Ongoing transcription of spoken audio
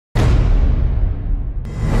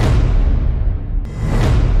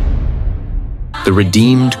The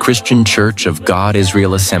Redeemed Christian Church of God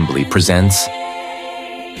Israel Assembly presents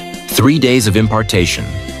 3 days of impartation,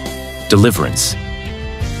 deliverance,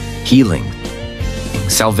 healing,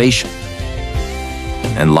 salvation,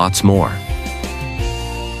 and lots more.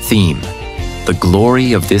 Theme: the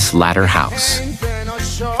glory of this latter house.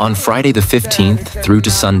 On Friday the 15th through to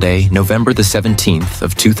Sunday, November the 17th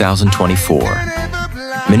of 2024,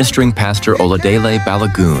 ministering Pastor Oladele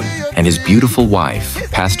Balogun and his beautiful wife,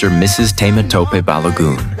 Pastor Mrs. Temitope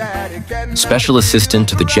Balogun, Special Assistant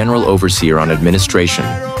to the General Overseer on Administration,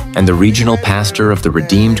 and the Regional Pastor of the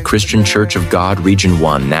Redeemed Christian Church of God Region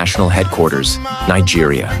 1 National Headquarters,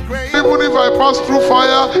 Nigeria. Even if I pass through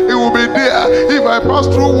fire, it will be there. If I pass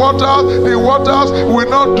through water, the waters will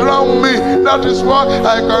not drown me. That is why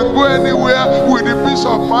I can go anywhere with the peace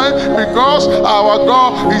of mind, because our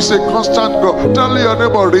God is a constant God. Tell your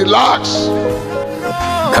neighbor, relax.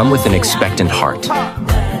 Come with an expectant heart.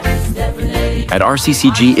 At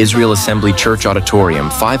RCCG Israel Assembly Church Auditorium,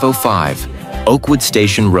 505, Oakwood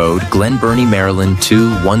Station Road, Glen Burnie, Maryland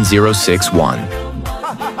 21061.